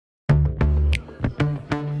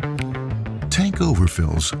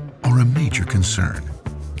overfills are a major concern.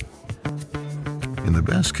 In the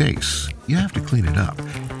best case, you have to clean it up.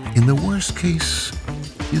 In the worst case,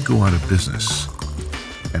 you go out of business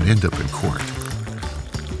and end up in court.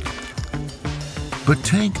 But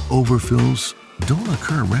tank overfills don't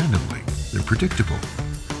occur randomly. They're predictable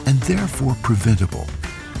and therefore preventable.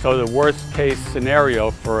 So the worst case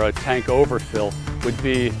scenario for a tank overfill would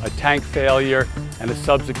be a tank failure and a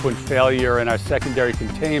subsequent failure in our secondary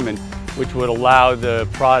containment, which would allow the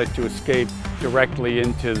product to escape directly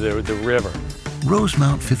into the river.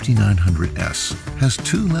 Rosemount 5900S has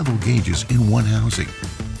 2 level gauges in one housing,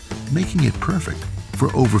 making it perfect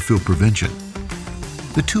for overfill prevention.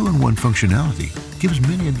 The 2-in-1 functionality gives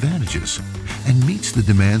many advantages and meets the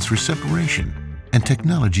demands for separation and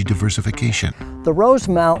technology diversification. The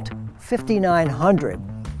Rosemount 5900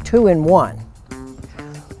 2-in-1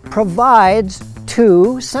 provides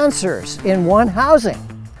 2 sensors in one housing.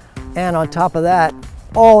 And on top of that,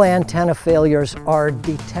 all antenna failures are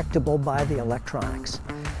detectable by the electronics.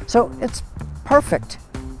 So it's perfect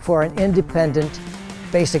for an independent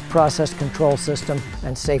basic process control system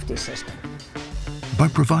and safety system. By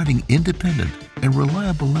providing independent and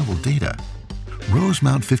reliable level data,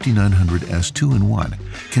 Rosemount 5900S 2-in-1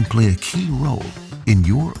 can play a key role in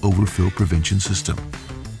your overfill prevention system.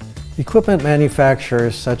 Equipment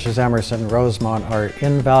manufacturers such as Emerson and Rosemount are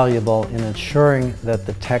invaluable in ensuring that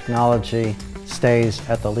the technology stays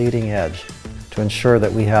at the leading edge to ensure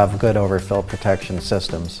that we have good overfill protection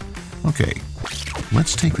systems. Okay,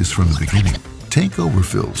 let's take this from the beginning. Tank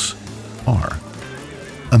overfills are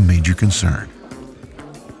a major concern,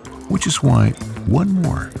 which is why one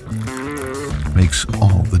more makes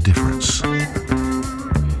all the difference.